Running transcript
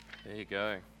There you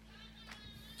go.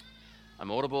 I'm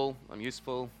audible, I'm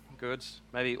useful, good.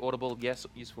 Maybe audible, yes,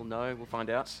 useful, no, we'll find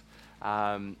out.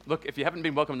 Look, if you haven't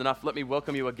been welcomed enough, let me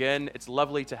welcome you again. It's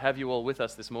lovely to have you all with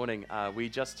us this morning. We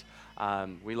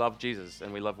love Jesus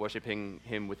and we love worshiping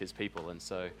him with his people. And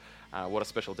so what a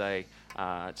special day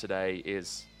today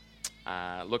is.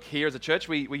 Look, here as a church,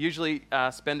 we usually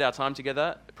spend our time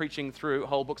together preaching through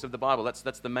whole books of the Bible.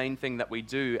 That's the main thing that we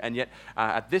do. And yet,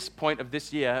 at this point of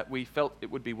this year, we felt it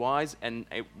would be wise and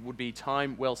it would be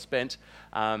time well spent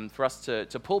for us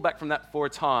to pull back from that for a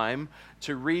time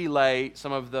to relay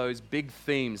some of those big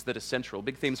themes that are central,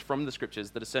 big themes from the Scriptures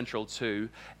that are central to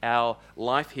our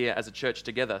life here as a church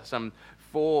together. Some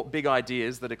 4 big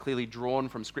ideas that are clearly drawn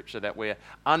from Scripture that we're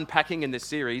unpacking in this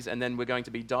series, and then we're going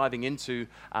to be diving into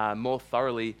more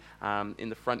thoroughly in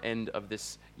the front end of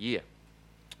this year.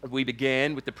 We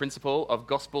began with the principle of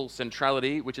gospel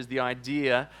centrality, which is the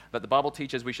idea that the Bible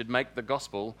teaches we should make the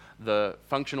gospel the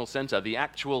functional center, the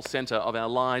actual center of our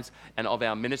lives and of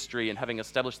our ministry. And having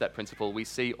established that principle, we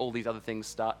see all these other things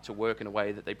start to work in a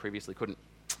way that they previously couldn't.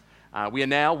 We are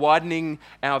now widening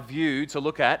our view to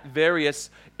look at various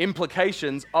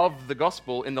implications of the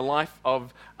gospel in the life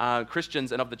of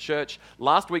Christians and of the church.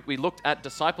 Last week we looked at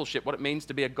discipleship, what it means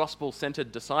to be a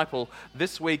gospel-centered disciple.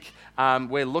 This week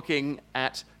we're looking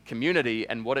at community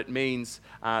and what it means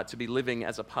to be living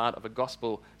as a part of a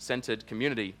gospel-centered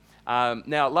community.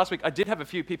 Now, last week I did have a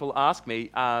few people ask me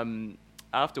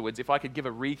afterwards if I could give a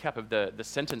recap of the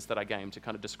sentence that I gave to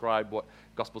kind of describe what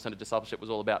gospel-centered discipleship was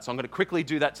all about. So I'm going to quickly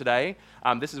do that today.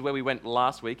 This is where we went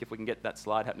last week, if we can get that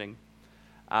slide happening.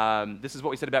 This is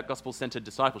what we said about gospel-centered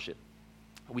discipleship.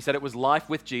 We said it was life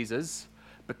with Jesus,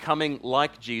 becoming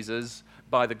like Jesus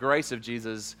by the grace of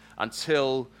Jesus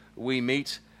until we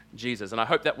meet Jesus. And I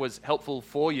hope that was helpful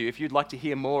for you. If you'd like to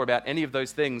hear more about any of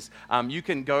those things, you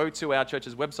can go to our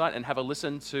church's website and have a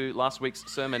listen to last week's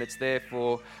sermon. It's there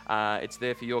for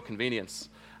your convenience.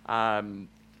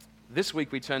 This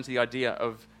week we turn to the idea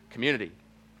of community.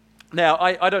 Now,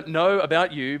 I don't know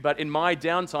about you, but in my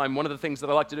downtime, one of the things that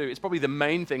I like to do, it's probably the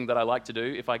main thing that I like to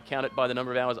do, if I count it by the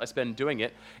number of hours I spend doing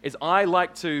it, is I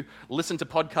like to listen to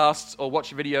podcasts or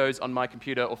watch videos on my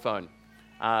computer or phone.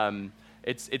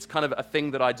 It's kind of a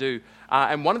thing that I do.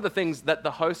 And one of the things that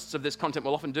the hosts of this content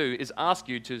will often do is ask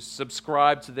you to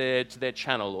subscribe to their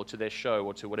channel or to their show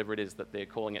or to whatever it is that they're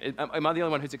calling it. Am I the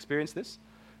only one who's experienced this?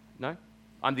 No?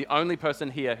 I'm the only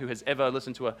person here who has ever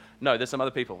listened to No, there's some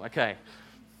other people. Okay.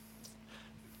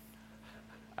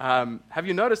 Have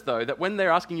you noticed, though, that when they're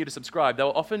asking you to subscribe, they'll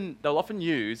often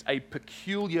use a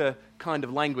peculiar kind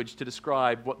of language to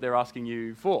describe what they're asking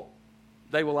you for?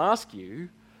 They will ask you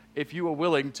if you are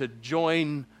willing to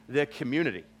join their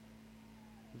community.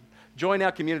 Join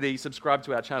our community, subscribe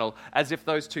to our channel, as if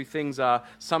those two things are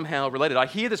somehow related. I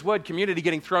hear this word community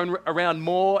getting thrown around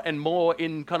more and more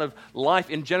in kind of life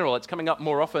in general. It's coming up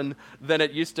more often than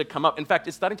it used to come up. In fact,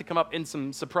 it's starting to come up in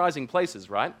some surprising places,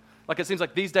 right? Like it seems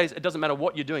like these days it doesn't matter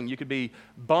what you're doing. You could be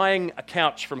buying a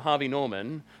couch from Harvey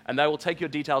Norman and they will take your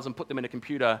details and put them in a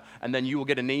computer and then you will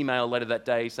get an email later that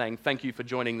day saying, thank you for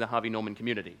joining the Harvey Norman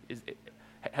community.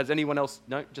 Has anyone else?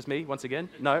 No, just me once again?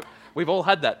 No, we've all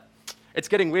had that. It's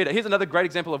getting weirder. Here's another great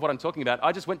example of what I'm talking about.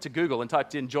 I just went to Google and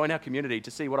typed in join our community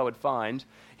to see what I would find.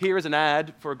 Here is an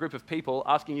ad for a group of people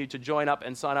asking you to join up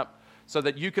and sign up so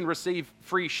that you can receive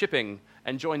free shipping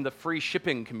and join the free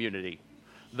shipping community.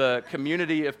 The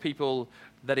community of people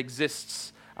that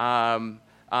exists. And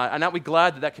aren't we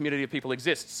glad that that community of people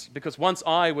exists? Because once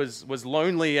I was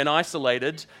lonely and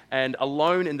isolated and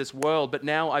alone in this world, but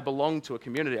now I belong to a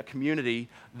community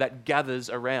that gathers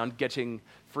around getting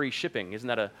free shipping. Isn't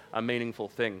that a meaningful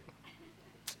thing?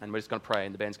 And we're just going to pray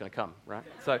and the band's going to come, right?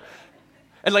 So,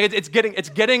 and like it's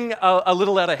getting a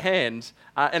little out of hand,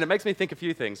 and it makes me think a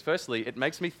few things. Firstly, it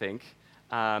makes me think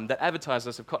that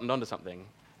advertisers have cottoned onto something,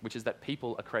 which is that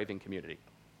people are craving community.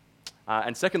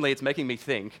 And secondly, it's making me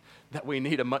think that we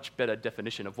need a much better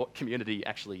definition of what community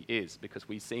actually is, because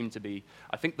we seem to be,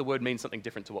 I think the word means something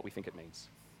different to what we think it means.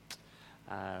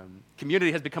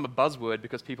 Community has become a buzzword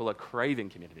because people are craving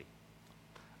community.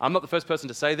 I'm not the first person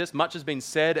to say this. Much has been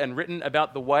said and written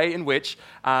about the way in which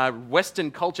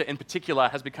Western culture in particular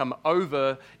has become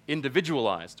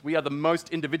over-individualized. We are the most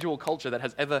individual culture that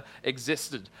has ever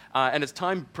existed. And as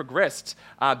time progressed,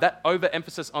 that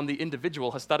overemphasis on the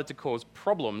individual has started to cause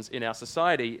problems in our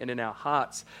society and in our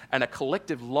hearts, and a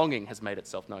collective longing has made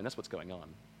itself known. That's what's going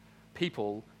on.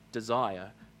 People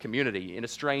desire community. In a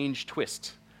strange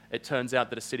twist, it turns out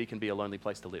that a city can be a lonely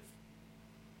place to live.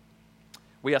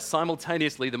 We are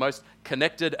simultaneously the most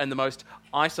connected and the most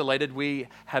isolated we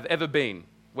have ever been.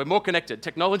 We're more connected.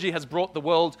 Technology has brought the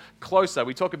world closer.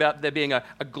 We talk about there being a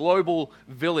global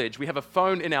village. We have a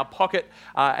phone in our pocket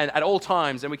and at all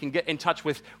times, and we can get in touch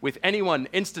with anyone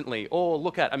instantly or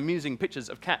look at amusing pictures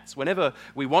of cats whenever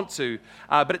we want to.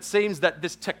 But it seems that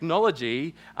this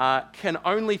technology can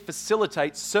only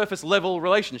facilitate surface-level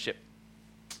relationship.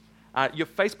 Your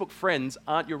Facebook friends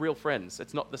aren't your real friends.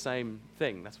 It's not the same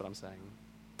thing. That's what I'm saying.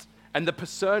 And the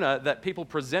persona that people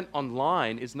present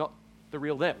online is not the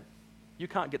real them. You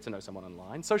can't get to know someone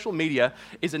online. Social media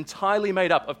is entirely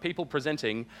made up of people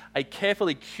presenting a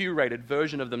carefully curated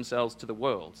version of themselves to the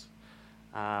world.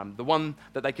 The one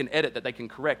that they can edit, that they can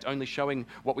correct, only showing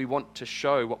what we want to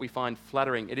show, what we find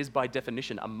flattering. It is by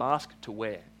definition a mask to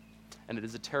wear, and it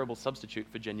is a terrible substitute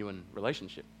for genuine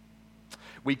relationship.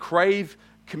 We crave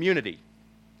community,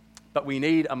 but we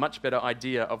need a much better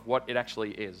idea of what it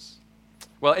actually is.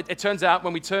 Well, it turns out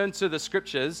when we turn to the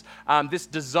scriptures, this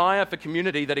desire for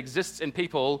community that exists in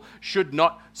people should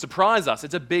not surprise us.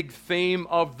 It's a big theme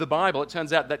of the Bible. It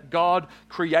turns out that God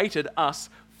created us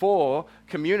for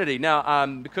community. Now,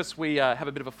 because we have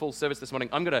a bit of a full service this morning,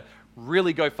 I'm going to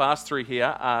really go fast through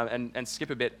here and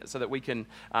skip a bit so that we can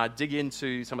dig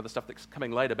into some of the stuff that's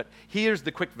coming later. But here's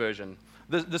the quick version.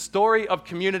 The story of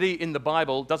community in the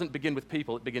Bible doesn't begin with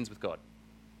people, it begins with God.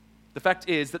 The fact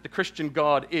is that the Christian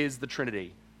God is the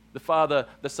Trinity, the Father,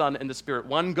 the Son, and the Spirit.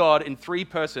 One God in three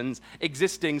persons,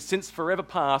 existing since forever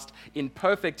past in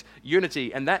perfect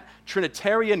unity. And that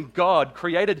Trinitarian God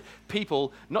created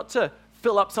people not to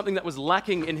fill up something that was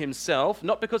lacking in himself,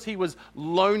 not because he was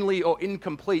lonely or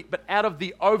incomplete, but out of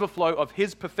the overflow of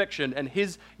his perfection and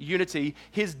his unity,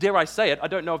 his, dare I say it, I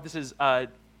don't know if this is,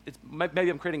 maybe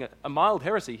I'm creating a mild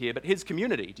heresy here, but his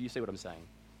community. Do you see what I'm saying?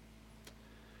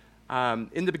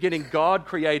 In the beginning, God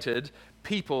created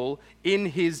people in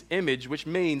his image, which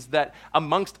means that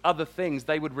amongst other things,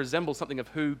 they would resemble something of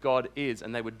who God is,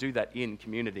 and they would do that in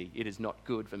community. It is not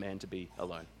good for man to be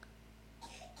alone.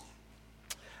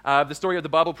 The story of the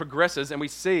Bible progresses, and we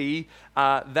see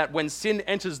that when sin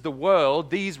enters the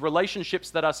world, these relationships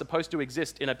that are supposed to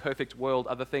exist in a perfect world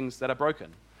are the things that are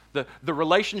broken. The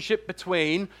relationship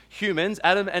between humans,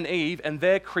 Adam and Eve, and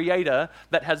their creator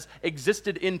that has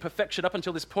existed in perfection up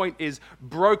until this point is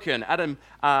broken.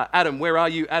 Adam, where are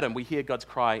you, Adam? We hear God's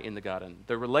cry in the garden.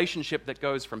 The relationship that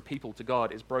goes from people to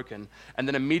God is broken. And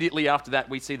then immediately after that,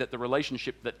 we see that the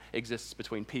relationship that exists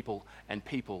between people and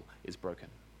people is broken.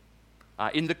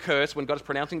 In the curse, when God is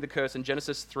pronouncing the curse in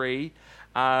Genesis 3,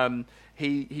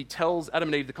 he tells Adam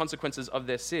and Eve the consequences of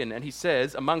their sin. And he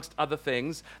says, amongst other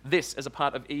things, this as a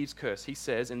part of Eve's curse. He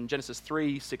says in Genesis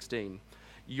 3:16,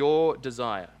 your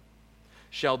desire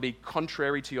shall be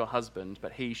contrary to your husband,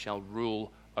 but he shall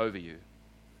rule over you.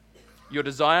 Your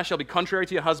desire shall be contrary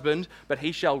to your husband, but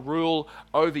he shall rule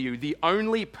over you. The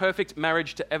only perfect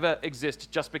marriage to ever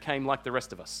exist just became like the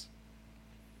rest of us.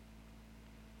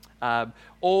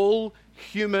 All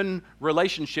human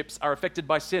relationships are affected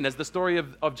by sin. As the story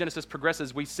of Genesis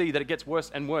progresses, we see that it gets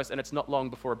worse and worse, and it's not long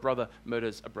before a brother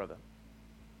murders a brother.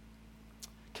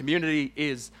 Community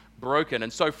is broken.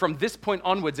 And so from this point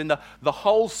onwards, in the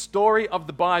whole story of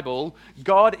the Bible,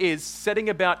 God is setting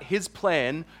about his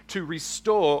plan to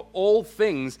restore all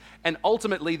things. And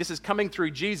ultimately, this is coming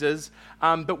through Jesus.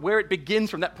 But where it begins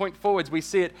from that point forwards, we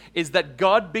see it, is that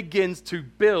God begins to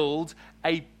build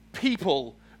a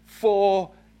people for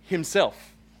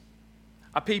himself.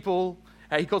 A people,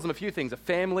 he calls them a few things, a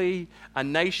family, a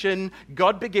nation.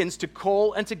 God begins to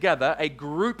call and to gather a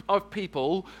group of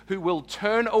people who will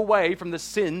turn away from the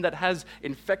sin that has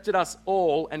infected us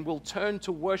all and will turn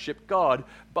to worship God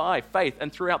by faith.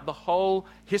 And throughout the whole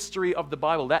history of the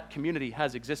Bible, that community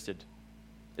has existed.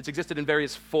 It's existed in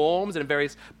various forms and in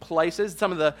various places.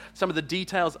 Some of the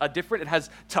details are different. It has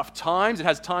tough times. It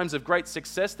has times of great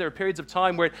success. There are periods of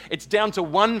time where it's down to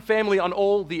one family on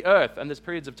all the earth. And there's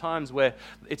periods of times where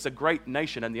it's a great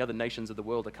nation and the other nations of the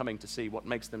world are coming to see what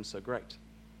makes them so great.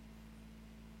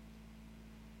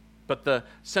 But the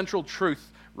central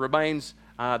truth remains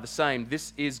the same.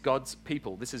 This is God's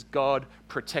people. This is God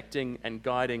protecting and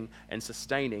guiding and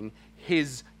sustaining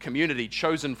his community,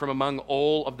 chosen from among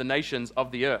all of the nations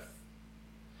of the earth.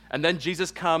 And then Jesus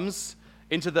comes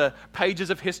into the pages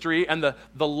of history and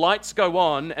the lights go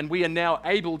on, and we are now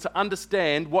able to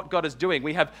understand what God is doing.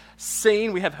 We have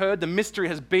seen, we have heard, the mystery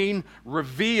has been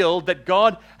revealed that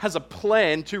God has a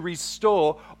plan to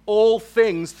restore all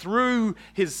things through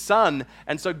his Son.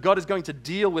 And so God is going to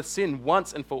deal with sin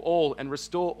once and for all and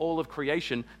restore all of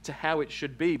creation to how it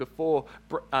should be before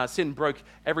sin broke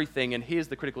everything. And here's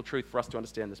the critical truth for us to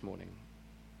understand this morning.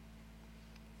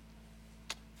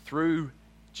 Through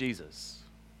Jesus,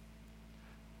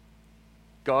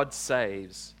 God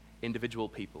saves individual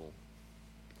people,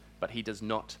 but he does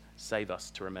not save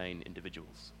us to remain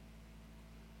individuals,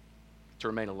 to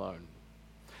remain alone.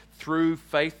 Through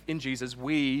faith in Jesus,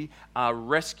 we are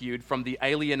rescued from the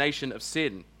alienation of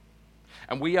sin,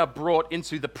 and we are brought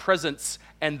into the presence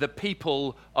and the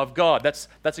people of God. That's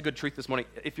a good truth this morning.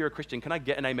 If you're a Christian, can I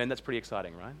get an amen? That's pretty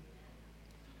exciting, right?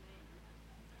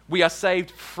 We are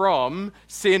saved from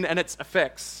sin and its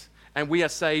effects, and we are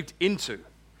saved into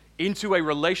a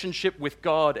relationship with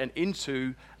God and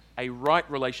into a right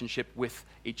relationship with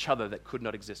each other that could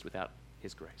not exist without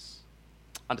his grace.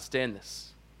 Understand this.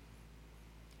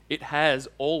 It has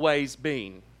always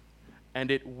been,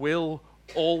 and it will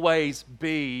always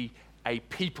be a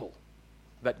people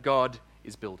that God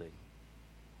is building.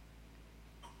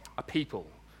 A people,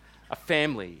 a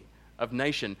family, a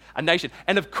nation.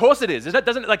 And of course it is.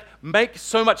 Doesn't it make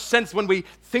so much sense when we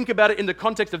think about it in the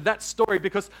context of that story?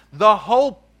 Because the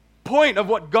whole point of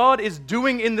what God is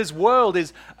doing in this world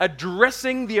is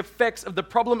addressing the effects of the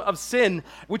problem of sin,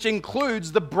 which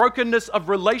includes the brokenness of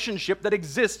relationship that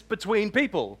exists between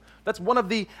people. That's one of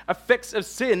the effects of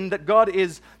sin that God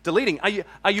is deleting.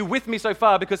 Are you with me so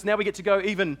far? Because now we get to go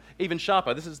even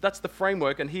sharper. That's the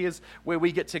framework, and here's where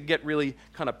we get to get really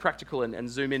kind of practical and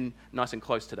zoom in nice and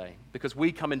close today. Because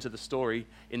we come into the story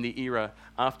in the era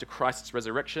after Christ's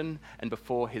resurrection and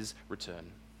before his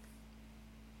return.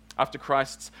 After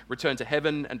Christ's return to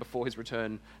heaven and before his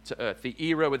return to earth. The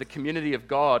era where the community of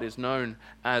God is known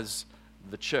as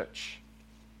the church.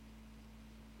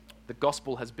 The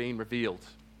gospel has been revealed.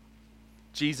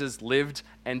 Jesus lived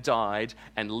and died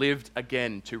and lived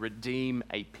again to redeem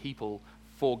a people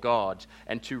for God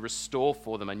and to restore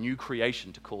for them a new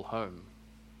creation to call home.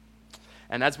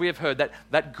 And as we have heard,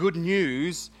 that good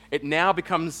news, it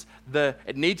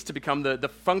needs to become the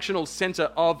functional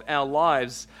center of our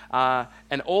lives.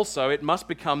 And also, it must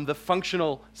become the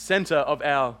functional center of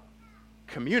our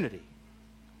community,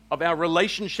 of our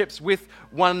relationships with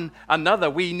one another.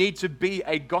 We need to be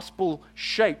a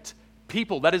gospel-shaped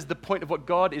people. That is the point of what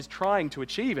God is trying to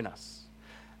achieve in us.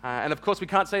 And of course, we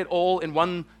can't say it all in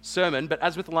one sermon, but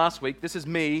as with last week, this is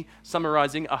me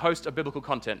summarizing a host of biblical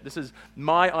content. This is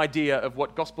my idea of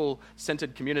what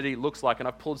gospel-centered community looks like, and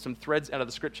I've pulled some threads out of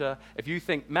the scripture. If you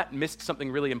think Matt missed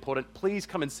something really important, please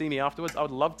come and see me afterwards. I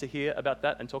would love to hear about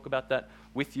that and talk about that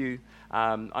with you.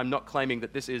 I'm not claiming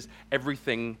that this is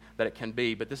everything that it can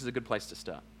be, but this is a good place to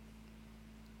start.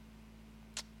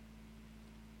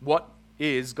 What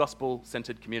is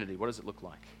gospel-centered community? What does it look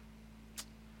like?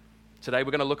 Today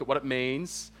we're going to look at what it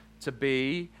means to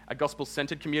be a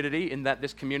gospel-centered community, in that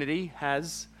this community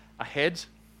has a head,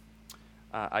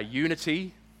 a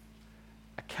unity,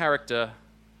 a character,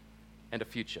 and a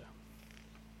future.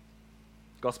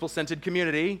 Gospel-centered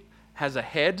community has a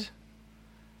head,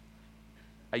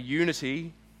 a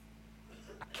unity,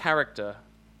 a character,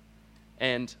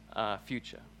 and a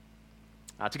future.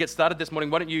 To get started this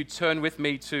morning, why don't you turn with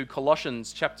me to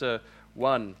Colossians chapter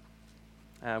 1,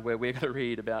 where we're going to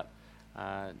read about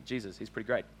Jesus. He's pretty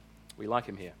great. We like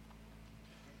him here.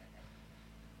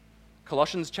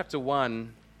 Colossians chapter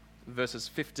 1, verses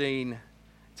 15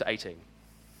 to 18.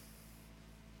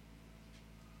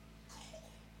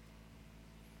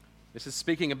 This is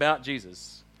speaking about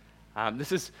Jesus.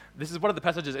 This is one of the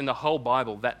passages in the whole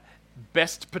Bible that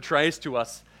best portrays to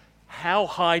us how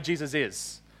high Jesus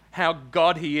is, how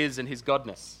God he is in his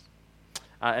godness.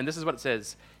 And this is what it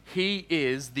says. He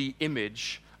is the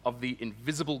image of the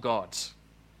invisible God.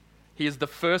 He is the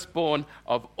firstborn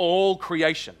of all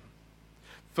creation.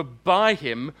 For by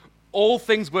him all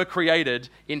things were created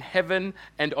in heaven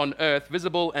and on earth,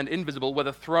 visible and invisible,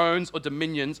 whether thrones or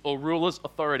dominions or rulers,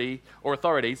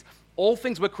 authorities. All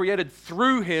things were created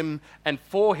through him and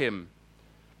for him.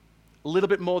 A little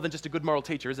bit more than just a good moral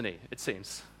teacher, isn't he? It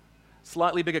seems.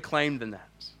 Slightly bigger claim than that.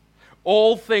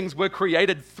 All things were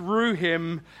created through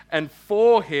him and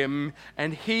for him,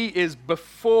 and he is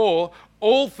before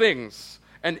all things,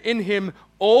 and in him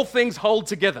all things hold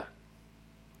together.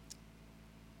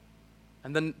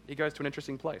 And then he goes to an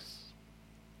interesting place.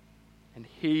 And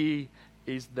he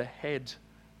is the head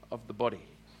of the body,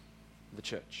 the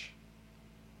church.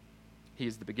 He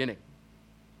is the beginning,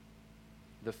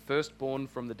 the firstborn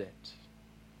from the dead,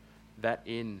 that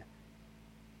in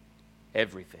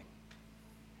everything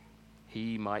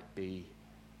he might be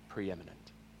preeminent.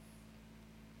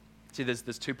 See, there's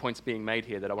 2 points being made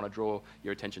here that I want to draw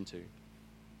your attention to.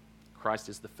 Christ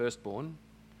is the firstborn,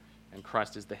 and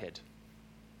Christ is the head.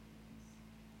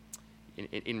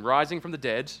 In rising from the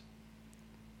dead,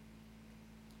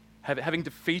 having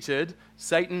defeated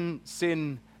Satan,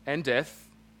 sin, and death,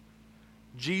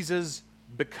 Jesus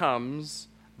becomes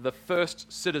the first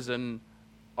citizen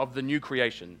of the new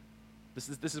creation, This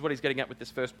is what he's getting at with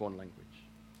this firstborn language.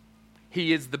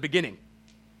 He is the beginning.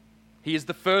 He is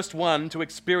the first one to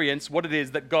experience what it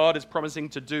is that God is promising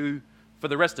to do for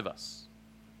the rest of us.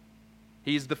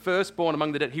 He is the firstborn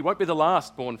among the dead. He won't be the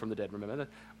last born from the dead, remember?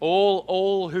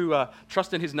 All who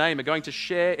trust in his name are going to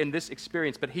share in this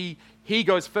experience, but he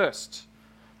goes first.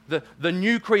 The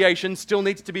new creation still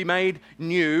needs to be made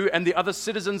new, and the other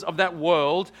citizens of that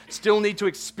world still need to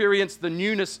experience the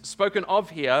newness spoken of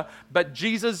here, but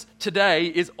Jesus today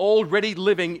is already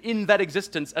living in that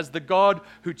existence as the God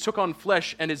who took on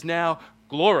flesh and is now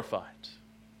glorified.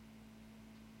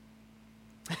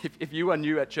 If you are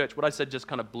new at church, what I said just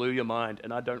kind of blew your mind,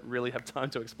 and I don't really have time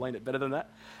to explain it better than that.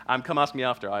 Come ask me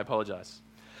after, I apologize.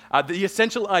 The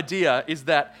essential idea is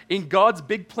that in God's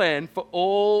big plan for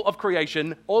all of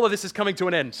creation, all of this is coming to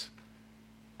an end,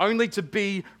 only to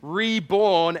be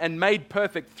reborn and made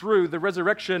perfect through the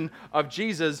resurrection of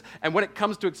Jesus. And when it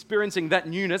comes to experiencing that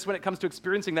newness, when it comes to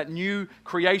experiencing that new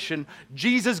creation,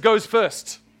 Jesus goes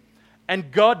first. And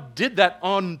God did that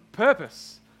on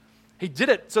purpose. He did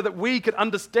it so that we could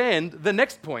understand the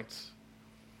next point.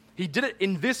 He did it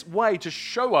in this way to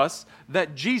show us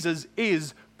that Jesus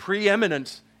is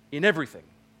preeminent in everything.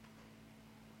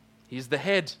 He is the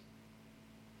head.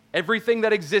 Everything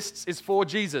that exists is for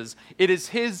Jesus. It is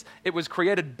his. It was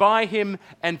created by him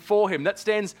and for him. That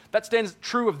stands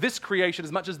true of this creation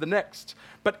as much as the next.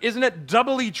 But isn't it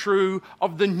doubly true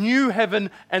of the new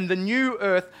heaven and the new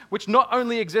earth, which not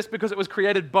only exists because it was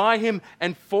created by him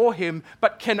and for him,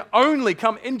 but can only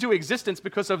come into existence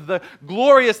because of the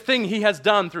glorious thing he has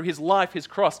done through his life, his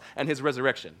cross, and his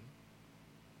resurrection?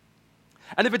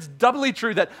 And if it's doubly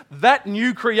true that that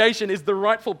new creation is the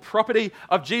rightful property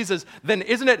of Jesus, then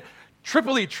isn't it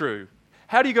triply true?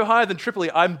 How do you go higher than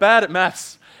triply? I'm bad at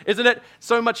maths. Isn't it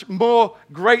so much more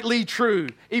greatly true,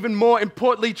 even more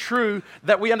importantly true,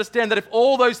 that we understand that if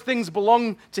all those things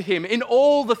belong to him, in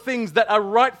all the things that are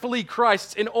rightfully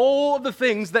Christ's, in all of the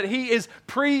things that he is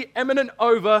preeminent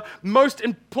over, most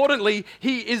importantly,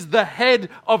 he is the head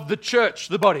of the church,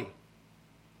 the body,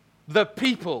 the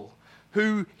people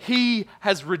who he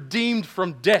has redeemed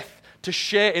from death to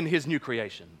share in his new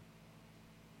creation.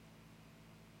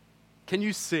 Can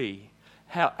you see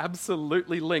how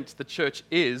absolutely linked the church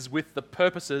is with the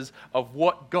purposes of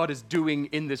what God is doing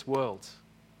in this world?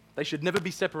 They should never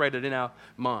be separated in our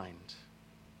mind.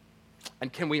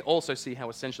 And can we also see how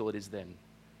essential it is then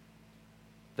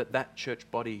that church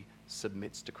body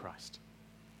submits to Christ?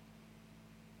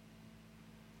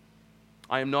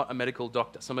 I am not a medical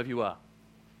doctor. Some of you are.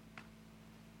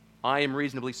 I am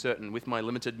reasonably certain, with my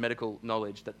limited medical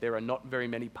knowledge, that there are not very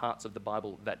many parts of the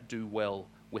Bible that do well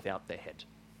without their head.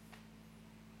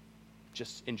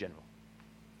 Just in general.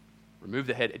 Remove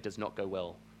the head, it does not go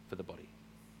well for the body.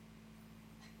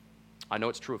 I know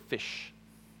it's true of fish.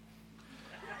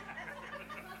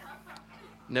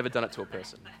 Never done it to a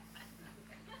person.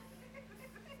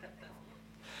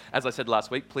 As I said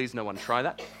last week, please no one try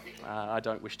that. I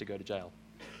don't wish to go to jail.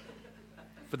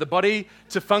 For the body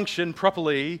to function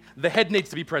properly, the head needs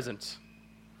to be present.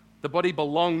 The body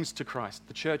belongs to Christ.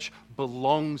 The church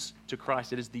belongs to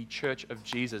Christ. It is the church of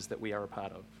Jesus that we are a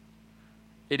part of.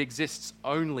 It exists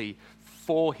only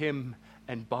for him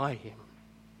and by him.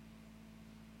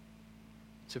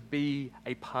 To be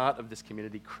a part of this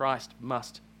community, Christ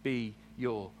must be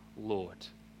your Lord.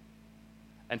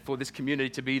 And for this community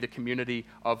to be the community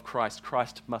of Christ,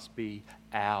 Christ must be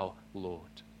our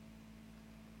Lord.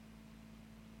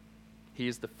 He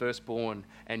is the firstborn,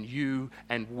 and you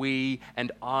and we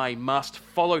and I must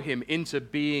follow him into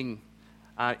being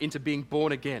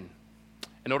born again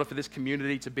in order for this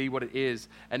community to be what it is,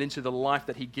 and into the life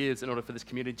that he gives in order for this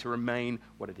community to remain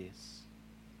what it is.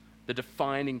 The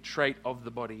defining trait of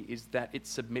the body is that it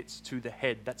submits to the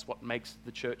head. That's what makes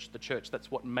the church the church. That's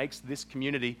what makes this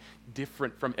community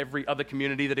different from every other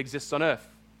community that exists on earth.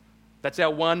 That's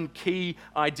our one key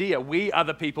idea. We are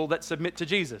the people that submit to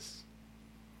Jesus.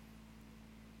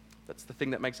 That's the thing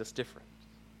that makes us different.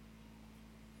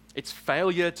 It's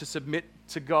failure to submit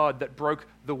to God that broke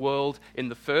the world in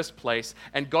the first place,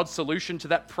 and God's solution to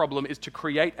that problem is to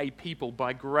create a people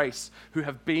by grace who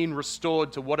have been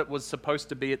restored to what it was supposed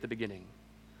to be at the beginning,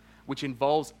 which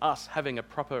involves us having a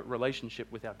proper relationship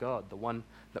with our God, the one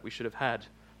that we should have had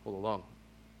all along.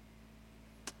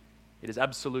 It is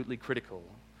absolutely critical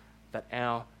that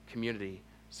our community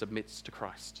submits to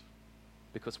Christ.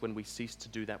 Because when we cease to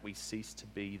do that, we cease to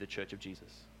be the church of Jesus.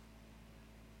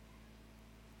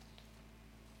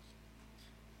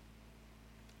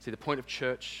 See, the point of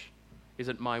church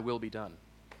isn't my will be done.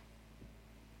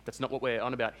 That's not what we're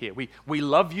on about here. We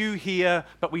love you here,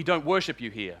 but we don't worship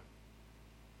you here.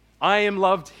 I am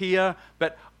loved here,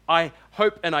 but I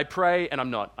hope and I pray, and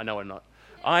I'm not. I know I'm not.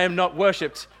 I am not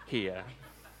worshipped here.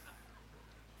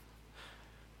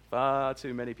 Far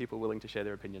too many people willing to share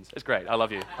their opinions. It's great. I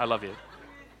love you. I love you.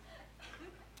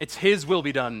 It's His will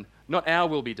be done, not our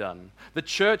will be done. The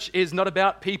church is not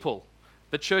about people.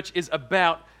 The church is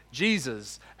about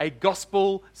Jesus. A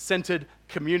gospel-centered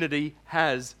community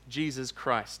has Jesus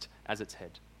Christ as its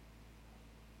head.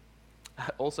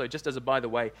 Also, just as a by the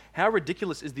way, how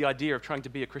ridiculous is the idea of trying to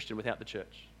be a Christian without the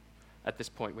church? At this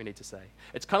point, we need to say.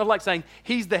 It's kind of like saying,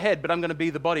 He's the head, but I'm going to be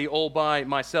the body all by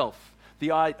myself.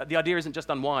 The idea isn't just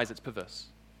unwise, it's perverse.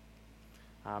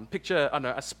 Picture, I don't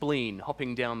know, a spleen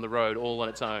hopping down the road all on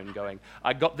its own, going,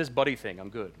 I got this body thing, I'm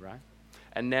good, right?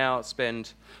 And now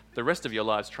spend the rest of your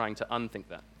lives trying to unthink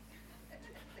that.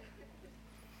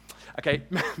 Okay,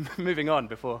 moving on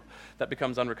before that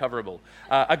becomes unrecoverable.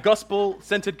 A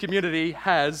gospel-centered community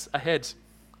has a head,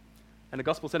 and a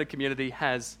gospel-centered community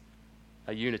has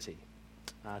a unity.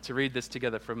 To read this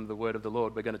together from the word of the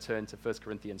Lord, we're going to turn to 1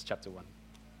 Corinthians chapter 1.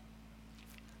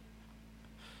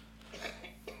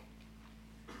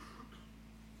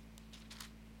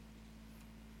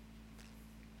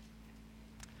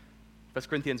 1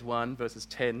 Corinthians 1, verses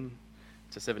 10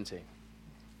 to 17.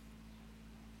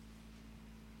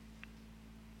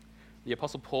 The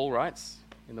Apostle Paul writes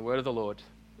in the word of the Lord,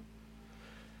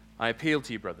 I appeal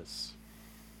to you, brothers,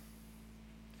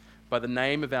 by the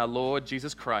name of our Lord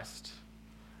Jesus Christ,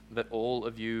 that all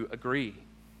of you agree,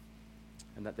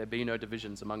 and that there be no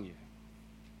divisions among you,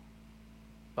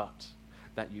 but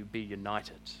that you be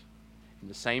united in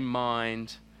the same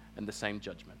mind and the same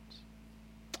judgment.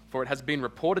 For it has been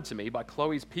reported to me by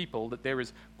Chloe's people that there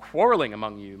is quarreling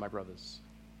among you, my brothers.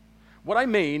 What I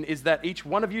mean is that each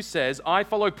one of you says, I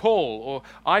follow Paul, or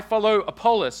I follow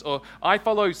Apollos, or I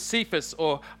follow Cephas,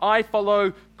 or I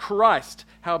follow Christ.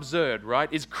 How absurd,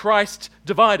 right? Is Christ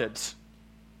divided?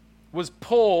 Was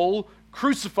Paul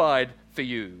crucified for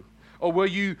you? Or were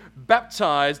you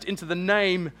baptized into the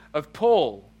name of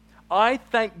Paul? I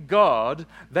thank God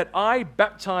that I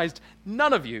baptized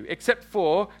none of you except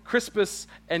for Crispus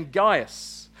and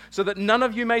Gaius, so that none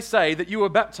of you may say that you were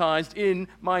baptized in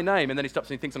my name. And then he stops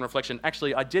and he thinks on reflection,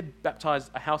 actually, I did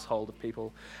baptize a household of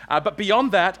people. But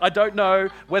beyond that, I don't know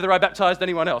whether I baptized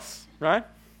anyone else, right?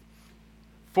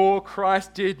 For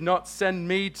Christ did not send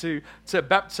me to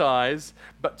baptize,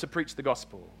 but to preach the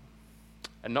gospel,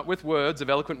 and not with words of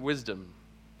eloquent wisdom,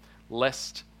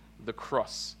 lest the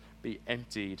cross be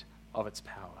emptied of its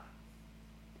power.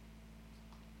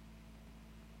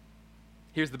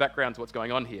 Here's the background to what's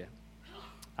going on here.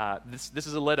 This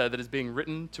is a letter that is being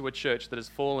written to a church that has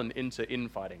fallen into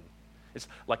infighting. It's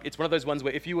one of those ones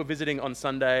where if you were visiting on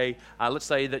Sunday, let's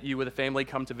say that you were the family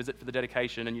come to visit for the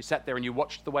dedication, and you sat there and you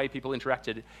watched the way people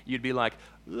interacted, you'd be like,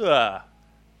 ugh,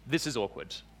 this is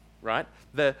awkward, right?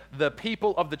 The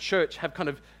people of the church have kind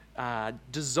of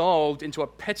dissolved into a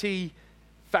petty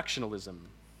factionalism.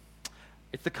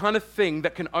 It's the kind of thing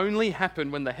that can only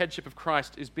happen when the headship of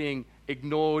Christ is being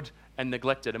ignored and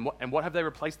neglected. And what have they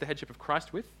replaced the headship of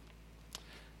Christ with?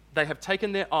 They have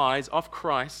taken their eyes off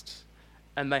Christ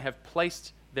and they have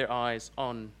placed their eyes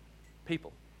on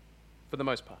people, for the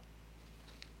most part.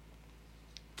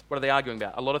 What are they arguing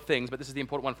about? A lot of things, but this is the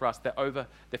important one for us. They're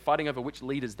fighting over which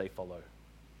leaders they follow,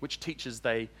 which teachers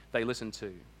they listen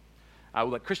to.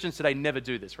 Christians today never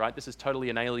do this, right? This is totally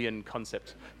an alien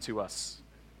concept to us.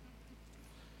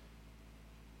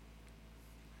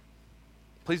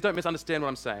 Please don't misunderstand what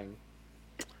I'm saying.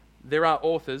 There are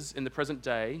authors in the present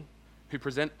day who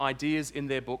present ideas in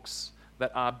their books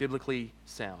that are biblically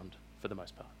sound, for the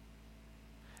most part.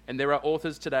 And there are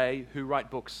authors today who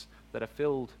write books that are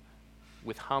filled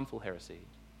with harmful heresy.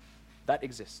 That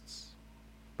exists.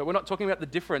 But we're not talking about the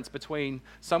difference between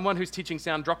someone who's teaching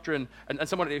sound doctrine and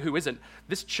someone who isn't.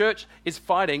 This church is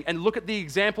fighting, and look at the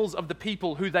examples of the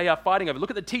people who they are fighting over.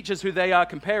 Look at the teachers who they are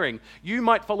comparing. You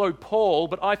might follow Paul,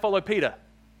 but I follow Peter.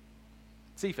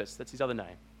 Cephas, that's his other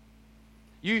name.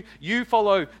 You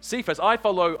follow Cephas, I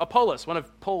follow Apollos, one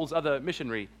of Paul's other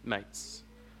missionary mates.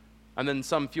 And then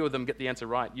some few of them get the answer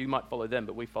right. You might follow them,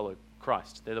 but we follow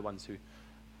Christ. They're the ones who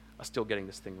are still getting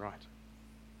this thing right.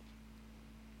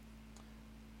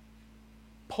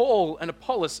 Paul and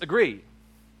Apollos agree.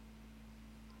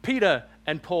 Peter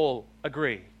and Paul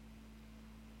agree.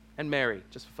 And Mary,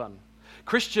 just for fun.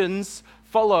 Christians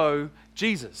follow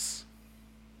Jesus.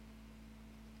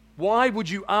 Why would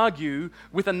you argue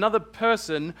with another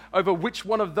person over which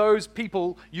one of those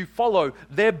people you follow?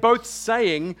 They're both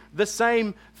saying the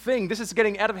same thing. This is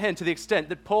getting out of hand to the extent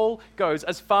that Paul goes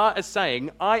as far as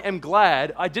saying, I am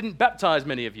glad I didn't baptize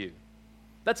many of you.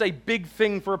 That's a big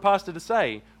thing for a pastor to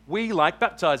say. We like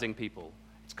baptizing people.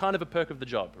 It's kind of a perk of the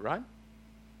job, right?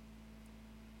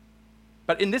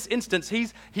 But in this instance, he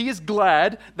is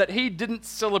glad that he didn't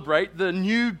celebrate the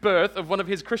new birth of one of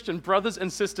his Christian brothers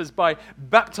and sisters by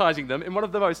baptizing them in one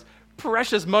of the most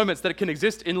precious moments that can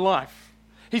exist in life.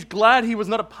 He's glad he was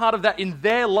not a part of that in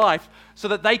their life so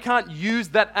that they can't use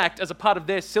that act as a part of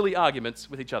their silly arguments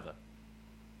with each other.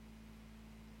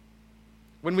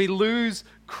 When we lose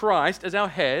Christ as our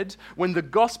head, when the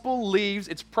gospel leaves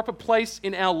its proper place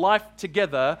in our life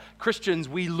together, Christians,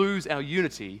 we lose our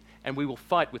unity and we will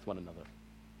fight with one another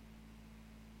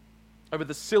over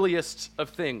the silliest of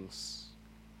things.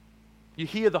 You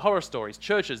hear the horror stories,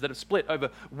 churches that have split over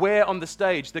where on the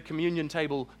stage the communion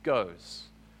table goes,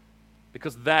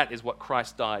 because that is what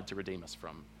Christ died to redeem us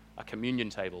from, a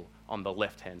communion table on the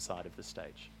left-hand side of the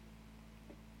stage.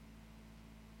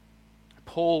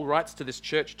 Paul writes to this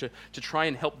church to try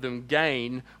and help them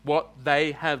gain what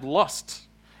they have lost.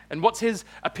 And what's his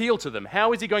appeal to them?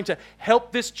 How is he going to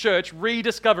help this church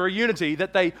rediscover a unity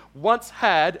that they once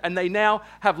had and they now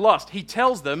have lost? He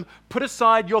tells them, put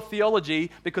aside your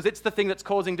theology because it's the thing that's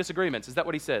causing disagreements. Is that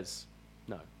what he says?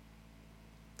 No.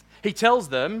 He tells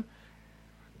them,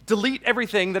 delete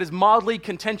everything that is mildly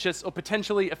contentious or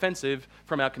potentially offensive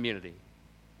from our community.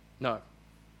 No.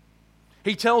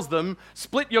 He tells them,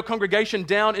 split your congregation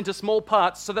down into small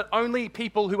parts so that only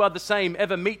people who are the same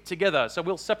ever meet together. So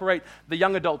we'll separate the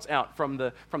young adults out from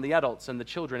the adults and the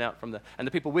children out and the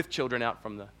people with children out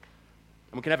and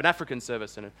we can have an African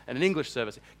service and an English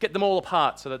service. Get them all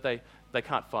apart so that they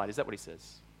can't fight. Is that what he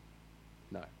says?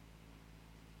 No.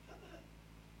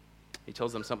 He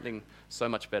tells them something so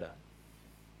much better.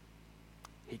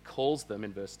 He calls them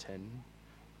in verse 10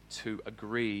 to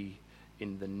agree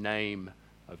in the name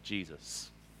of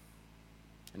Jesus.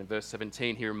 And in verse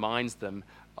 17, he reminds them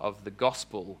of the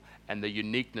gospel and the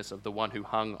uniqueness of the one who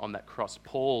hung on that cross.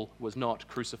 Paul was not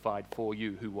crucified for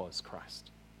you, who was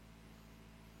Christ.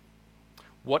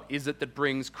 What is it that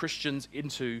brings Christians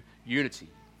into unity?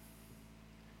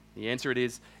 The answer it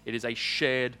is a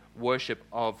shared worship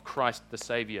of Christ the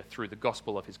Savior through the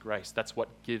gospel of his grace. That's what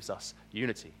gives us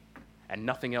unity, and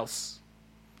nothing else.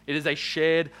 It is a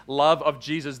shared love of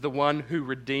Jesus, the one who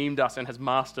redeemed us and has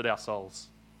mastered our souls.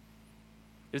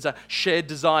 It is a shared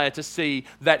desire to see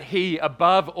that he,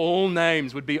 above all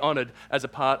names, would be honored as a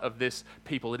part of this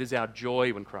people. It is our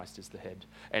joy when Christ is the head.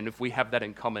 And if we have that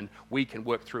in common, we can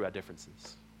work through our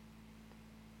differences.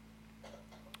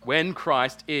 When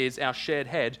Christ is our shared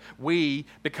head, we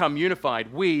become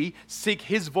unified. We seek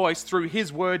his voice through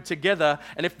his word together.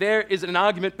 And if there is an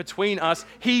argument between us,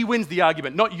 he wins the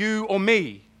argument, not you or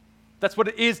me. That's what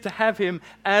it is to have him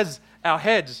as our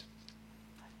head.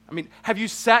 I mean, have you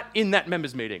sat in that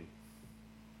members' meeting?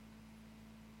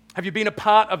 Have you been a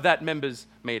part of that members'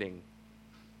 meeting?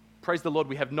 Praise the Lord,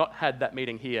 we have not had that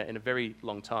meeting here in a very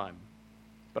long time.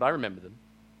 But I remember them.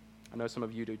 I know some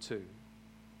of you do too.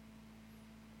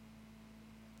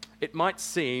 It might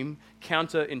seem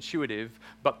counterintuitive,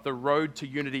 but the road to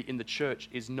unity in the church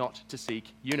is not to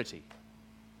seek unity.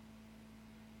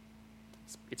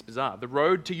 It's bizarre. The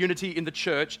road to unity in the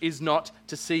church is not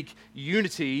to seek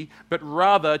unity, but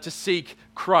rather to seek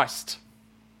Christ.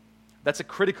 That's a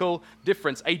critical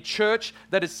difference. A church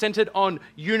that is centered on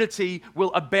unity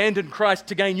will abandon Christ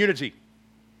to gain unity.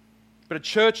 But a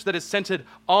church that is centered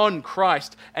on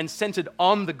Christ and centered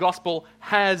on the gospel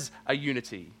has a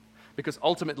unity. Because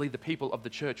ultimately the people of the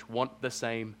church want the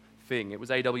same thing. It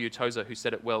was A.W. Tozer who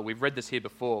said it well. We've read this here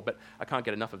before, but I can't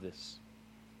get enough of this.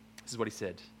 This is what he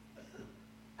said.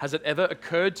 Has it ever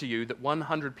occurred to you that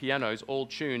 100 pianos all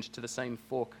tuned to the same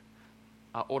fork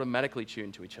are automatically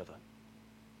tuned to each other?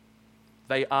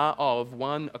 They are of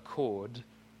one accord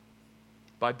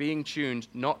by being tuned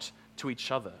not to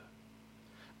each other,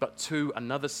 but to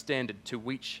another standard to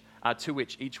which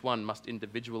each one must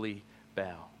individually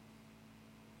bow.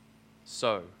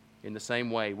 So, in the same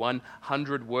way,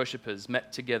 100 worshippers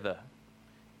met together,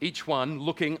 each one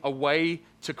looking away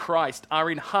to Christ, are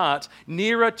in heart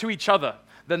nearer to each other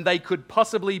than they could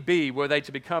possibly be were they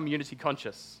to become unity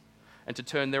conscious and to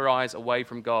turn their eyes away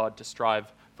from God to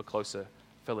strive for closer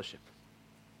fellowship.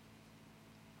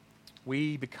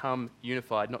 We become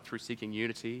unified not through seeking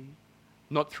unity,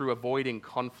 not through avoiding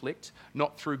conflict,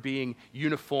 not through being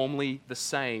uniformly the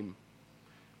same.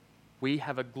 We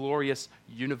have a glorious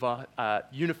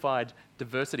unified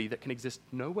diversity that can exist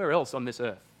nowhere else on this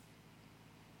earth.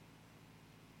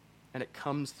 And it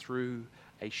comes through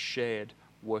a shared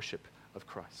worship of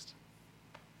Christ.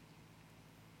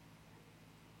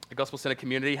 A gospel-centered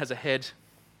community has a head.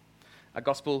 A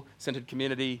gospel-centered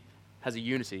community has a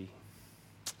unity.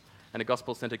 And a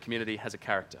gospel-centered community has a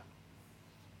character.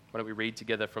 Why don't we read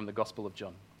together from the Gospel of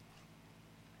John?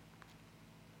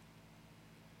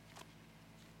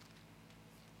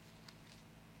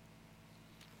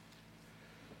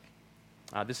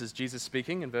 This is Jesus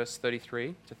speaking in verse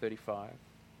 33 to 35.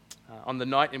 On the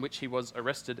night in which he was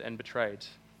arrested and betrayed.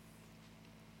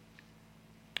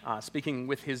 Speaking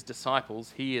with his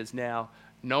disciples, he is now,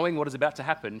 knowing what is about to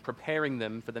happen, preparing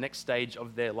them for the next stage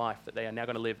of their life, that they are now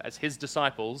going to live as his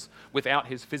disciples without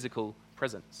his physical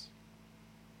presence.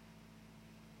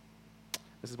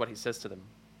 This is what he says to them.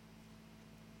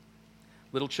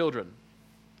 Little children.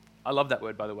 I love that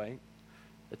word, by the way.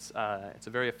 It's a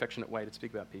very affectionate way to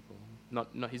speak about people.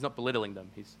 He's not belittling them.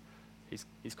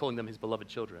 He's calling them his beloved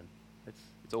children.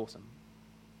 It's awesome.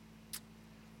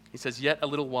 He says, "Yet a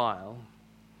little while,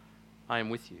 I am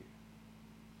with you.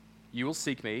 You will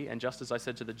seek me, and just as I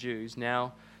said to the Jews,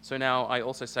 now I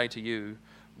also say to you,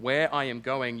 where I am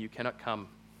going, you cannot come.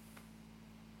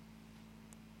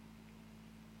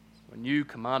 So a new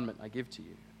commandment I give to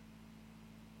you."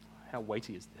 How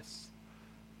weighty is this?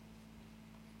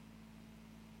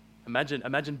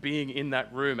 Imagine being in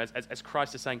that room as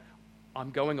Christ is saying,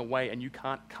 I'm going away and you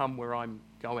can't come where I'm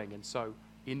going. And so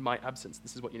in my absence,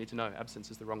 this is what you need to know.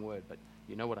 Absence is the wrong word, but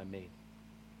you know what I mean.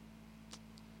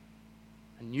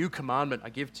 A new commandment I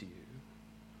give to you,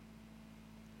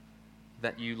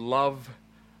 that you love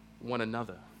one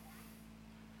another.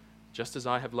 Just as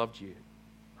I have loved you,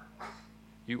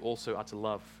 you also are to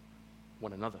love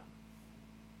one another.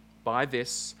 By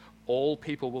this, all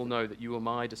people will know that you are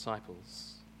my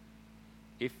disciples,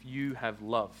 if you have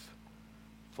love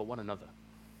for one another.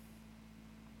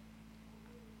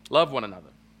 Love one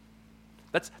another.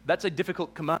 That's a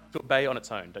difficult command to obey on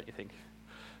its own, don't you think?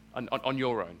 On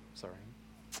your own, sorry.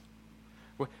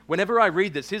 Whenever I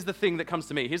read this, here's the thing that comes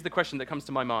to me. Here's the question that comes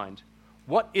to my mind.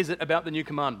 What is it about the new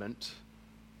commandment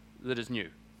that is new?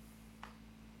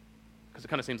 Because it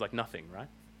kind of seems like nothing, right?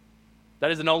 That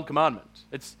is an old commandment.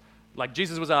 It's like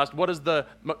Jesus was asked, what is the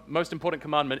most important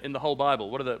commandment in the whole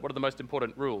Bible? What are the most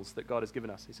important rules that God has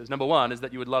given us? He says, number one is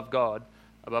that you would love God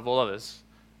above all others.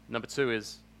 Number two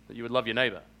is that you would love your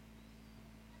neighbor.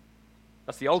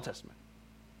 That's the Old Testament.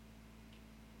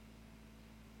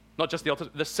 Not just the Old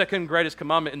Testament, the second greatest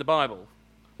commandment in the Bible.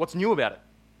 What's new about it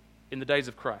in the days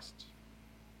of Christ?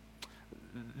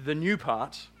 The new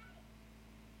part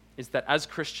is that as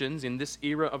Christians in this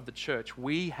era of the church,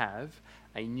 we have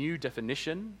a new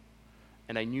definition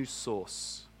and a new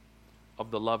source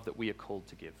of the love that we are called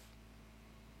to give.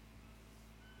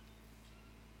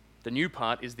 The new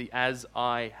part is the "as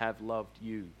I have loved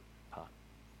you" part.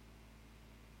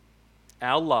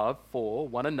 Our love for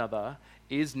one another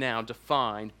is now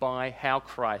defined by how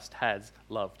Christ has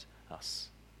loved us.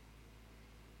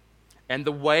 And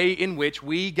the way in which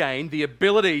we gain the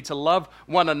ability to love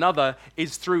one another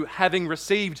is through having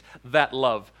received that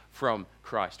love from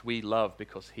Christ. We love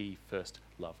because he first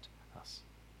loved us.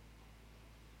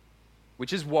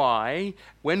 Which is why,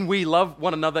 when we love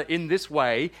one another in this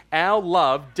way, our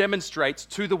love demonstrates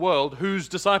to the world whose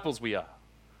disciples we are.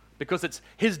 Because it's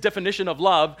his definition of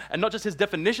love, and not just his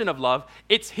definition of love,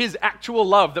 it's his actual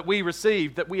love that we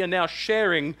receive, that we are now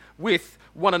sharing with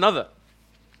one another.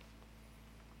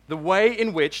 The way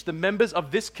in which the members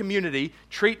of this community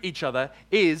treat each other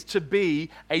is to be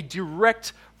a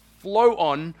direct flow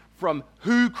on from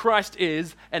who Christ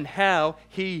is and how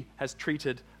he has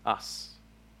treated us.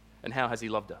 And how has he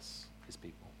loved us, his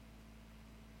people?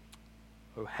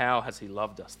 Oh, how has he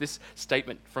loved us? This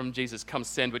statement from Jesus comes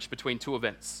sandwiched between two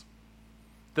events.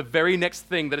 The very next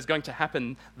thing that is going to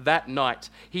happen that night,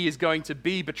 he is going to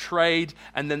be betrayed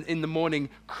and then in the morning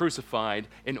crucified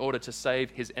in order to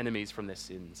save his enemies from their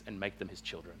sins and make them his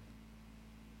children.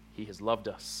 He has loved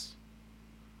us.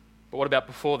 But what about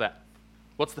before that?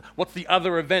 What's the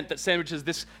other event that sandwiches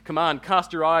this command?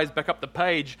 Cast your eyes back up the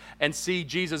page and see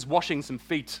Jesus washing some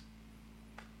feet.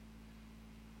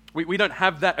 We don't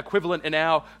have that equivalent in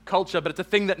our culture, but it's a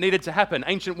thing that needed to happen.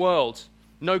 Ancient world.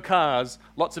 No cars,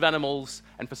 lots of animals,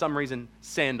 and for some reason,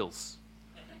 sandals.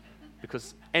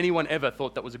 Because anyone ever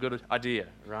thought that was a good idea,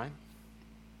 right?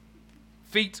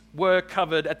 Feet were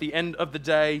covered at the end of the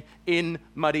day in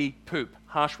muddy poop.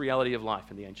 Harsh reality of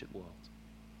life in the ancient world.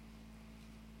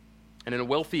 And in a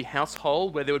wealthy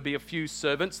household where there would be a few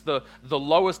servants, the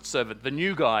lowest servant, the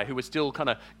new guy who was still kind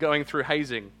of going through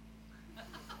hazing,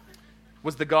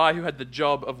 was the guy who had the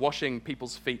job of washing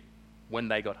people's feet when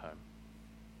they got home.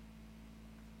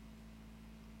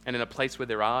 And in a place where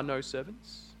there are no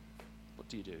servants, what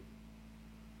do?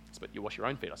 But you wash your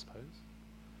own feet, I suppose.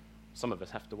 Some of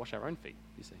us have to wash our own feet,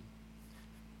 you see.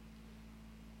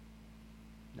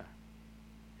 No.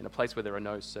 In a place where there are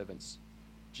no servants,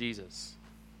 Jesus,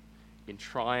 in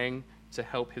trying to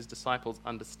help his disciples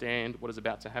understand what is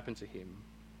about to happen to him,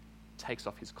 takes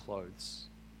off his clothes,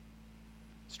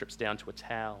 strips down to a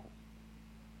towel,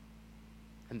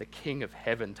 And the King of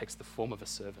heaven takes the form of a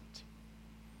servant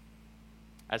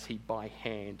as he by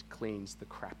hand cleans the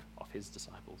crap off his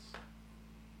disciples.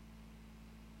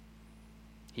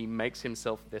 He makes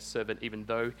himself their servant even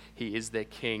though he is their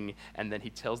king, and then he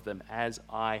tells them, as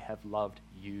I have loved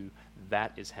you,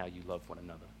 that is how you love one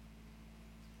another.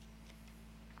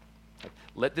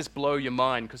 Let this blow your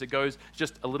mind, because it goes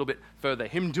just a little bit further.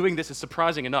 Him doing this is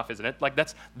surprising enough, isn't it? Like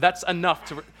that's enough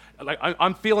to, like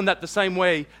I'm feeling that the same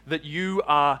way that you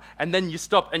are. And then you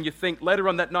stop and you think later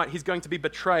on that night he's going to be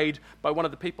betrayed by one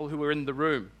of the people who were in the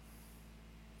room.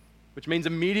 Which means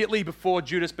immediately before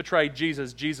Judas betrayed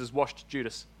Jesus, Jesus washed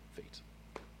Judas' feet.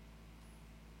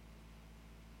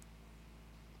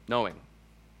 Knowing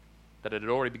that it had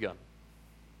already begun.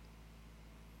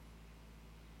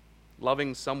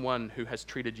 Loving someone who has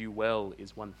treated you well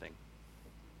is one thing.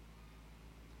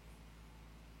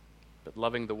 But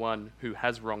loving the one who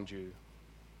has wronged you,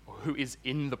 or who is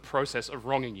in the process of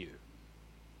wronging you,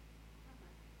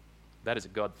 that is a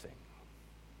God thing.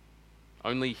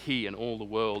 Only He in all the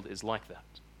world is like that.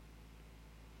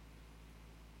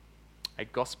 A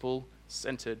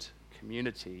gospel-centered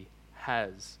community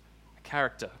has a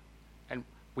character. And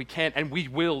we can and we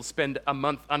will spend a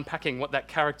month unpacking what that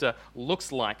character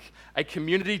looks like. A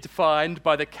community defined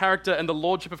by the character and the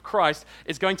lordship of Christ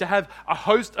is going to have a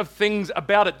host of things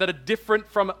about it that are different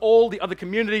from all the other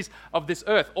communities of this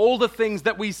earth. All the things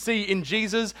that we see in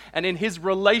Jesus and in his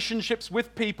relationships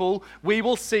with people, we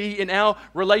will see in our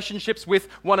relationships with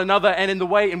one another and in the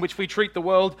way in which we treat the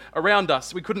world around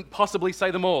us. We couldn't possibly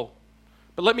say them all.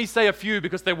 But let me say a few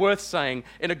because they're worth saying.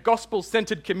 In a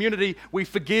gospel-centered community, we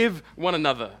forgive one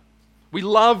another. We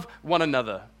love one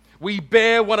another. We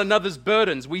bear one another's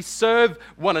burdens. We serve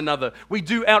one another. We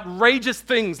do outrageous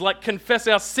things like confess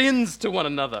our sins to one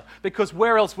another, because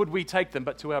where else would we take them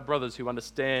but to our brothers who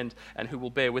understand and who will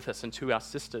bear with us, and to our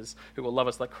sisters who will love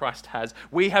us like Christ has.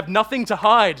 We have nothing to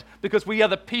hide because we are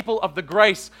the people of the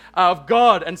grace of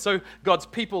God, and so God's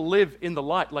people live in the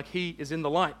light like he is in the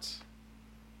light.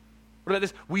 What about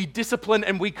this? We discipline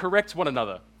and we correct one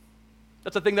another.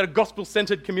 That's a thing that a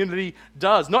gospel-centered community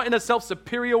does. Not in a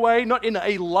self-superior way, not in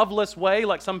a loveless way,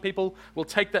 like some people will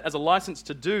take that as a license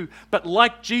to do, but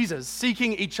like Jesus,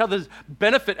 seeking each other's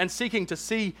benefit and seeking to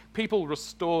see people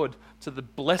restored to the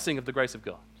blessing of the grace of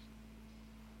God.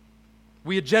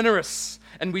 We are generous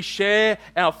and we share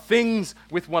our things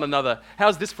with one another.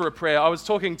 How's this for a prayer? I was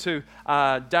talking to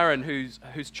Darren,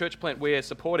 whose church plant we're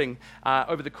supporting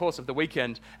over the course of the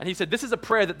weekend, and he said this is a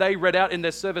prayer that they read out in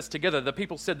their service together. The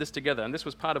people said this together, and this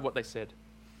was part of what they said.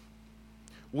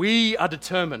 We are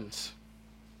determined.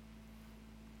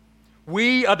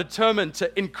 We are determined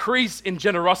to increase in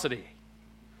generosity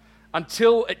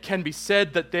until it can be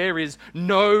said that there is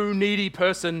no needy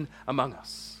person among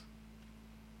us.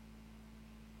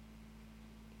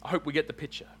 I hope we get the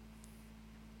picture.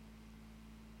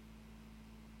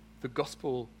 The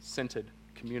gospel-centered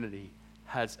community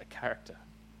has a character.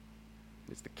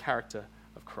 It's the character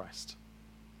of Christ.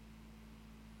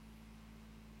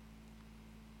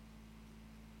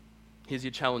 Here's your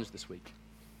challenge this week.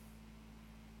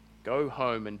 Go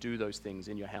home and do those things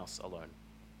in your house alone.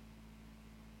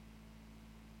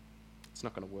 It's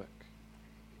not going to work.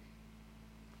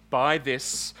 By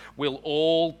this will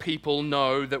all people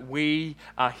know that we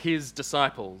are his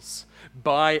disciples,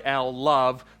 by our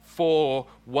love for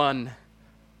one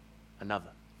another.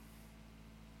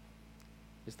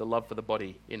 Is the love for the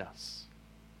body in us?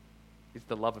 Is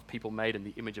the love of people made in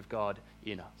the image of God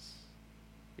in us?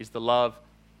 Is the love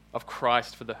of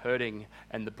Christ for the hurting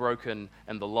and the broken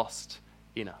and the lost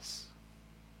in us?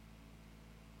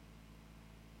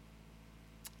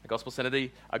 A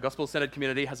gospel-centered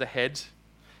community has a head.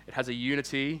 It has a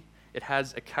unity, it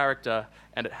has a character,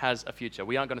 and it has a future.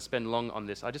 We aren't going to spend long on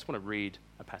this. I just want to read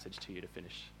a passage to you to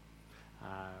finish.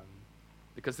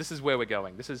 Because this is where we're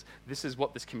going. This is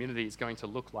what this community is going to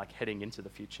look like heading into the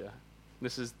future.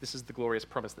 This is the glorious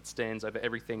promise that stands over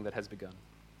everything that has begun.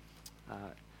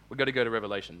 We've got to go to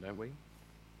Revelation, don't we?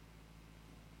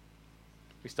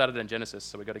 We started in Genesis,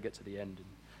 so we've got to get to the end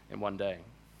in one day.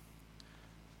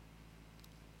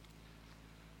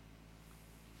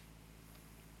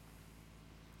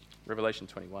 Revelation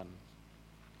 21.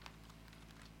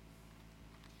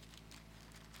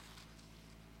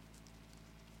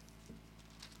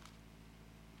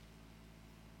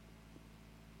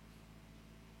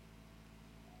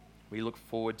 We look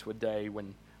forward to a day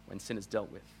when sin is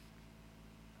dealt with.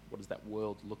 What does that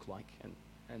world look like?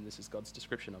 And this is God's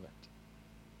description of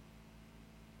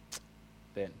it.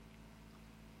 Then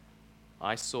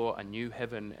I saw a new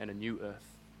heaven and a new earth.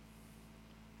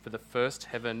 For the first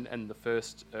heaven and the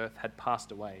first earth had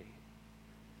passed away,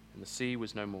 and and the sea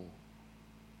was no more.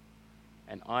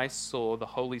 And I saw the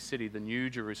holy city, the new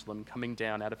Jerusalem, coming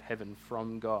down out of heaven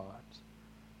from God,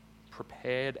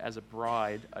 prepared as a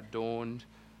bride adorned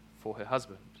for her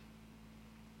husband.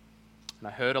 And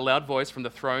I heard a loud voice from the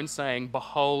throne saying,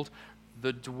 "Behold,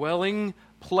 the dwelling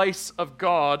place of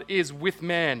God is with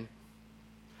man.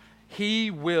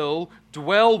 He will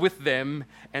dwell with them,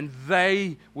 and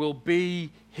they will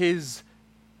be his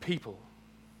people.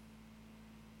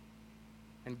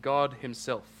 And God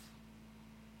himself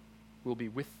will be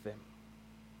with them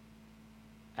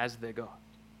as their God.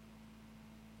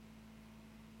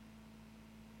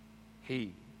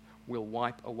 He will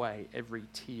wipe away every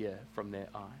tear from their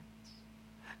eyes,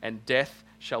 and death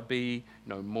shall be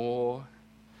no more.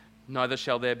 Neither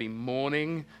shall there be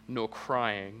mourning, nor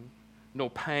crying, nor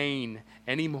pain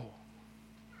any more,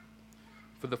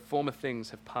 for the former things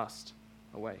have passed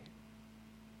away."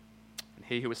 And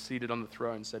he who was seated on the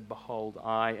throne said, "Behold,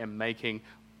 I am making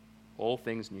all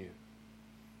things new."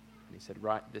 And he said,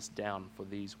 "Write this down, for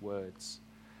these words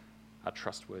are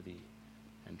trustworthy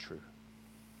and true."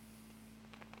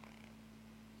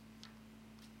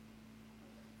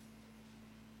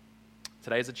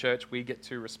 Today as a church, we get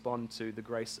to respond to the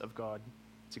grace of God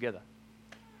together.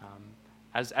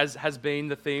 As has been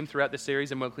the theme throughout this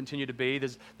series and will continue to be,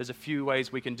 there's a few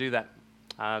ways we can do that.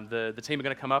 The team are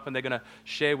going to come up and they're going to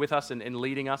share with us and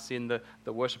leading us in the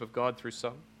worship of God through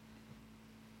song.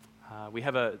 We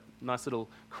have a nice little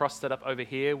cross set up over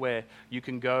here where you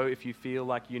can go if you feel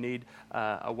like you need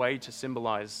a way to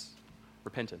symbolize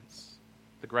repentance,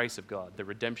 the grace of God, the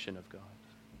redemption of God.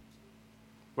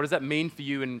 What does that mean for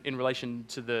you in relation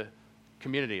to the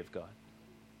community of God?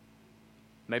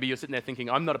 Maybe you're sitting there thinking,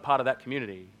 I'm not a part of that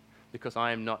community because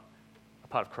I am not a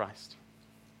part of Christ.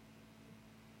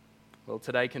 Well,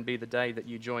 today can be the day that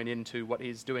you join into what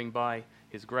He's doing by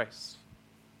His grace.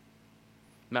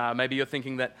 Maybe you're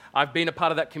thinking that I've been a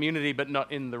part of that community but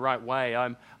not in the right way.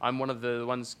 I'm one of the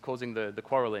ones causing the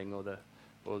quarreling or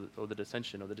the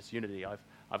dissension or the disunity.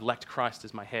 I've lacked Christ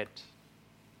as my head.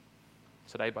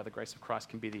 Today, by the grace of Christ,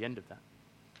 can be the end of that.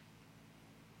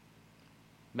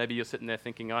 Maybe you're sitting there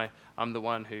thinking, I'm the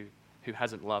one who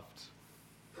hasn't loved,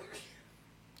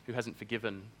 who hasn't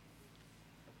forgiven,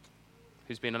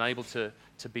 who's been unable to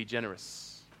be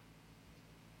generous.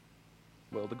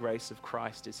 Well, the grace of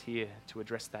Christ is here to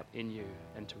address that in you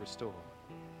and to restore.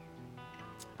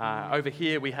 Over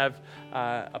here we have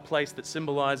a place that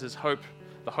symbolizes hope,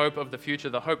 the hope of the future,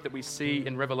 the hope that we see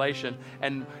in Revelation,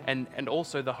 and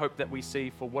also the hope that we see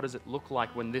for what does it look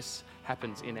like when this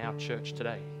happens in our church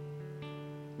today.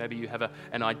 Maybe you have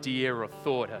an idea or a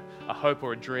thought, a hope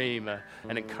or a dream,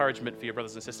 an encouragement for your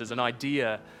brothers and sisters, an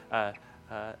idea,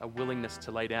 a willingness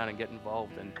to lay down and get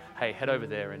involved. And hey, head over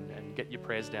there and get your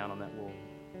prayers down on that wall.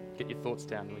 Get your thoughts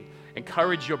down. We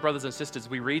encourage your brothers and sisters.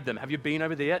 We read them. Have you been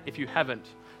over there yet? If you haven't,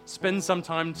 spend some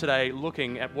time today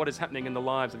looking at what is happening in the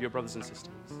lives of your brothers and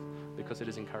sisters, because it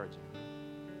is encouraging.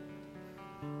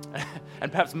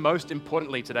 And perhaps most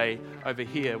importantly today, over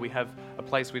here, we have a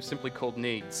place we've simply called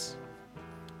Needs,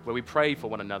 where we pray for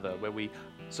one another, where we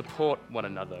support one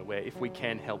another, where if we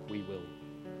can help, we will.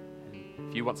 And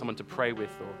if you want someone to pray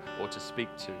with or to speak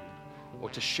to or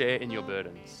to share in your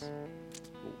burdens,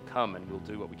 we'll come and we'll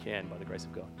do what we can by the grace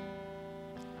of God.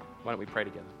 Why don't we pray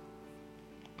together?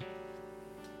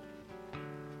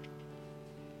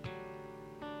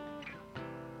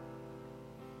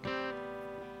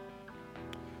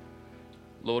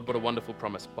 Lord, what a wonderful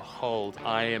promise. Behold,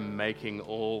 I am making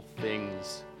all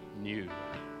things new.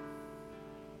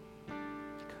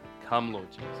 Come,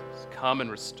 Lord Jesus, come and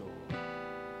restore.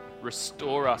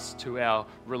 Restore us to our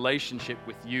relationship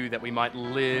with you that we might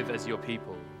live as your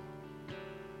people.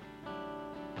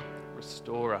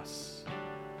 Restore us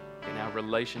in our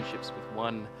relationships with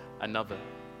one another.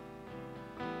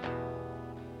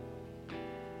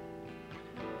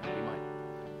 That we might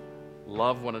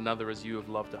love one another as you have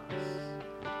loved us.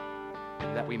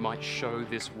 And that we might show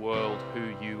this world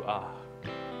who you are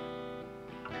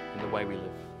in the way we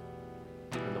live,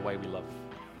 in the way we love,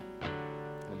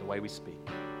 in the way we speak,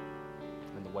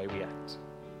 in the way we act.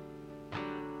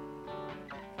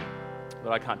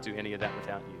 But I can't do any of that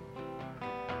without you.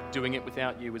 Doing it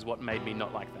without you is what made me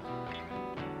not like that.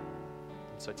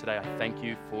 So today I thank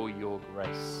you for your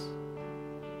grace.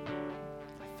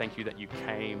 I thank you that you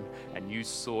came and you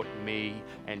sought me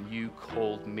and you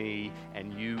called me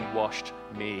and you washed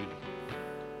me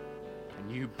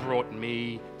and you brought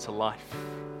me to life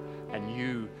and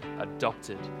you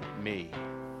adopted me.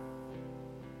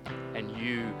 and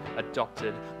you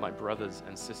adopted my brothers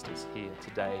and sisters here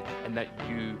today, and that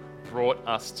you brought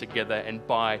us together, and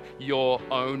by your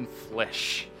own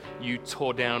flesh, you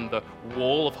tore down the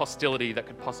wall of hostility that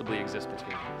could possibly exist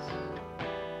between us.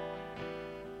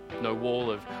 No wall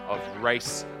of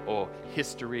race or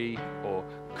history or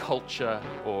culture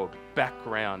or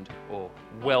background or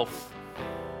wealth.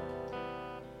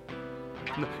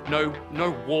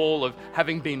 No wall of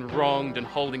having been wronged and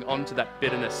holding on to that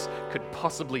bitterness could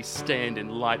possibly stand in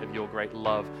light of your great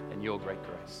love and your great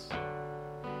grace.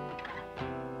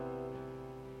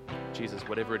 Jesus,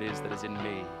 whatever it is that is in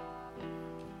me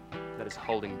that is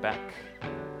holding back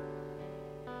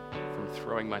from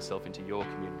throwing myself into your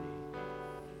community,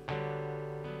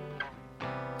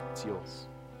 it's yours.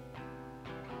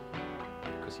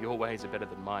 Because your ways are better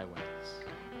than my ways.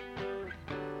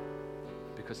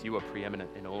 Because you are preeminent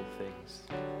in all things.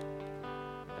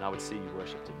 And I would see you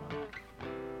worshipped in my life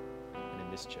and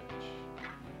in this church.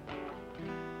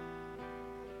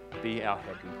 Be our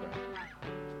head, we pray.